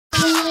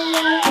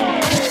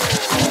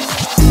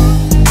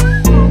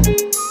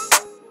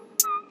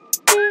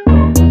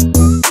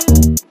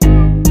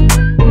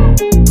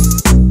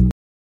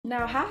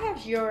Now, how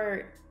has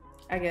your,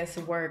 I guess,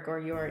 work or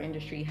your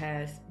industry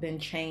has been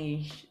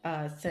changed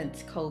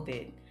since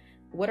COVID?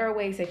 What are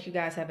ways that you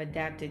guys have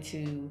adapted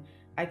to,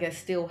 I guess,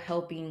 still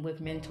helping with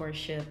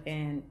mentorship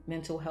and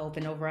mental health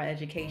and overall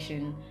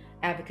education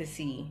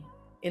advocacy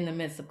in the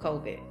midst of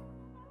COVID?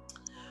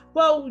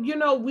 Well,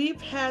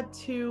 we've had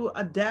to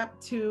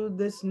adapt to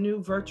this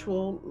new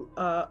virtual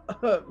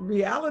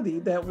reality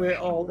that we're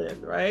all in,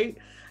 right?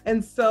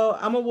 And so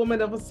I'm a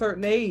woman of a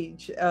certain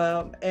age,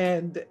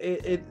 and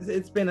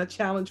it's been a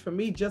challenge for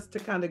me just to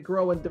kind of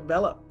grow and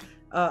develop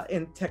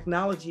in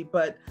technology.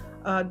 But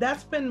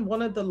that's been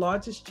one of the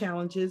largest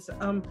challenges.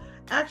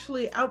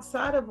 Actually,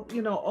 outside of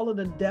all of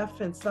the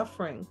death and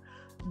suffering,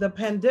 the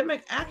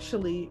pandemic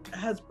actually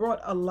has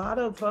brought a lot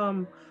of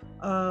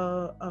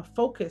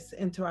focus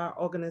into our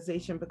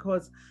organization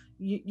because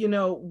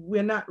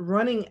we're not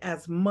running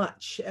as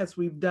much as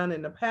we've done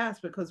in the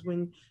past, because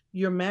when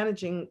you're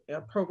managing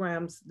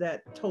programs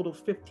that total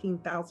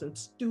 15,000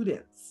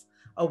 students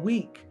a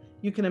week,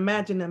 you can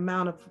imagine the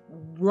amount of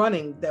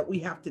running that we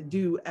have to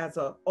do as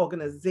an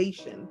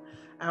organization.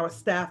 Our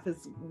staff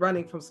is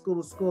running from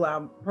school to school.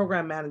 Our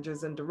program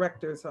managers and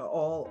directors are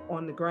all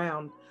on the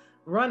ground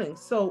running.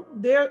 So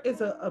there is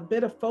a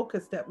bit of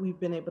focus that we've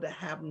been able to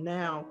have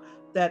now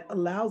that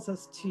allows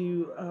us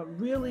to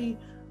really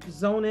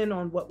zone in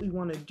on what we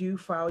want to do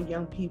for our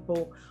young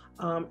people.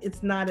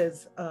 It's not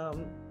as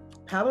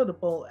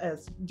palatable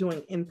as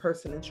doing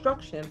in-person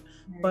instruction,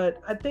 but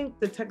I think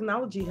the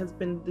technology has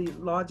been the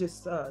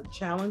largest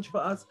challenge for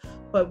us,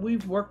 but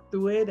we've worked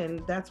through it,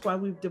 and that's why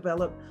we've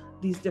developed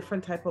these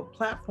different type of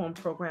platform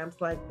programs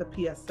like the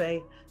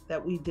PSA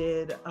that we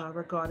did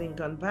regarding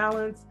gun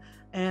violence,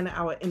 and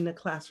our In the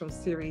Classroom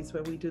series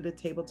where we do the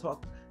table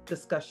talk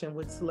discussion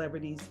with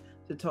celebrities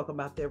to talk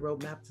about their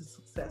roadmap to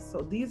success. So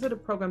these are the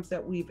programs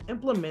that we've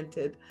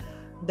implemented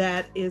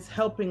that is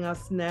helping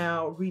us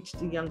now reach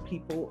the young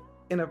people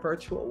in a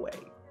virtual way.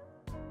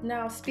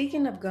 Now,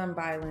 speaking of gun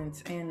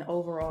violence and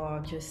overall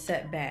just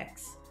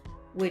setbacks,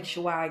 which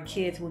why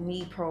kids will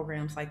need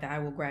programs like the I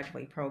Will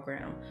Graduate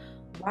program,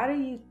 why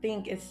do you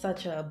think it's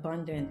such an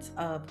abundance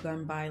of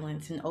gun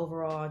violence and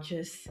overall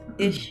just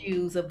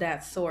issues of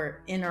that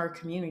sort in our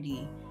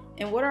community?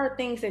 And what are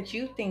things that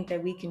you think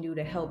that we can do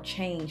to help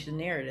change the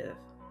narrative?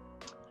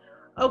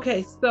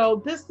 Okay,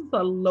 so this is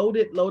a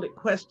loaded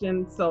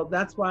question. So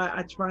that's why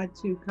I try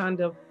to kind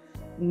of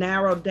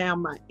narrow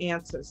down my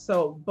answer.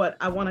 So, but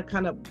I want to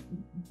kind of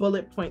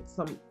bullet point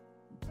some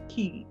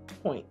key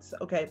points.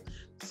 Okay.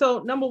 So,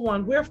 number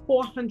one, we're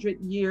 400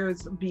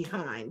 years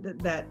behind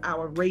that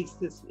our race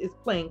is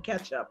playing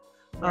catch up,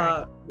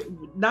 Right.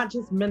 not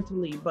just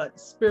mentally, but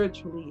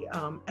spiritually,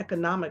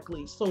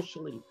 economically,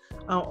 socially,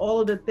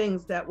 all of the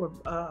things that were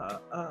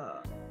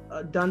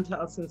done to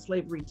us in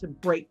slavery to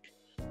break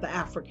the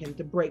African,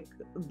 to break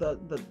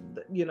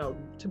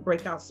to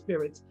break our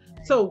spirits.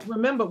 So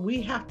remember,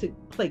 we have to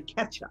play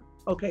catch up.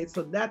 Okay,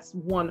 so that's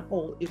one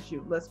whole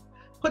issue. Let's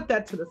put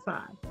that to the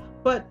side.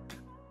 But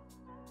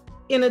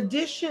in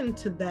addition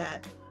to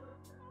that,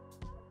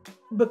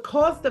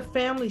 because the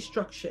family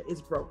structure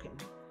is broken,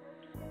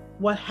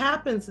 what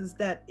happens is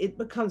that it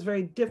becomes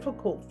very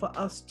difficult for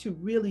us to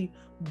really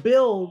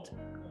build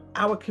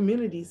our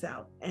communities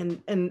out.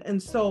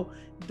 And so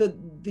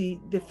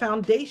the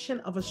foundation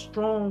of a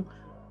strong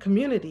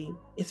community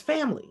is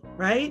family,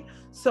 right?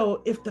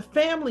 So if the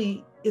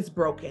family is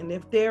broken,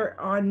 if there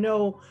are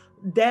no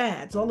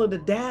dads, all of the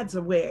dads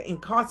are where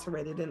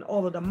incarcerated, and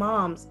all of the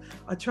moms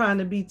are trying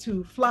to be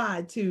too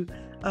fly to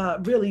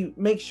really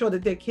make sure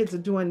that their kids are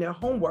doing their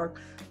homework,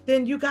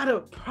 then you got a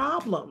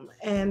problem.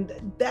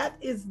 And that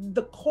is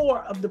the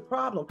core of the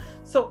problem.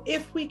 So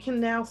if we can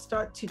now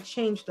start to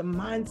change the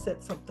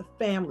mindsets of the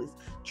families,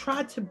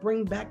 try to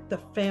bring back the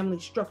family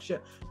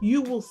structure,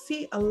 you will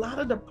see a lot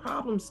of the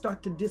problems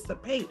start to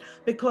dissipate,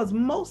 because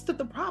most of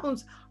the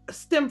problems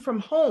stem from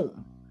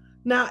home.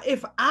 Now,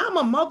 if I'm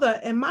a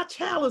mother and my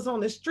child is on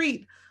the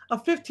street, a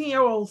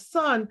 15-year-old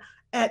son,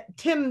 at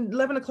 10,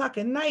 11 o'clock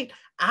at night,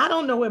 I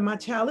don't know where my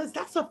child is.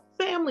 That's a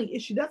family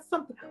issue. That's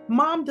something.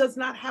 Mom does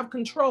not have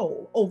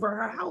control over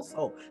her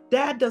household.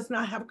 Dad does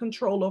not have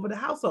control over the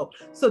household.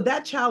 So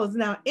that child is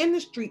now in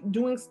the street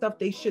doing stuff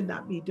they should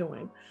not be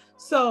doing.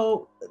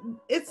 So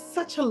it's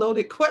such a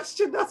loaded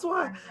question. That's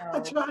why I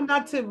Oh, try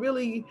not to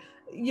really,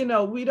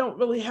 we don't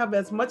really have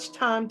as much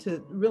time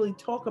to really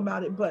talk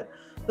about it. But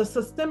the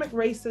systemic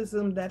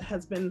racism that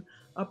has been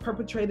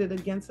perpetrated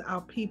against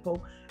our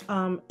people,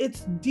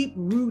 it's deep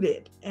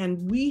rooted,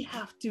 and we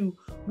have to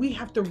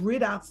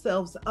rid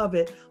ourselves of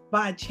it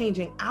by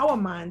changing our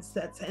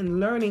mindsets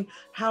and learning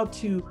how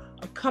to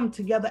come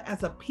together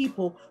as a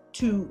people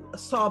to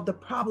solve the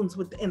problems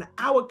within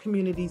our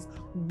communities.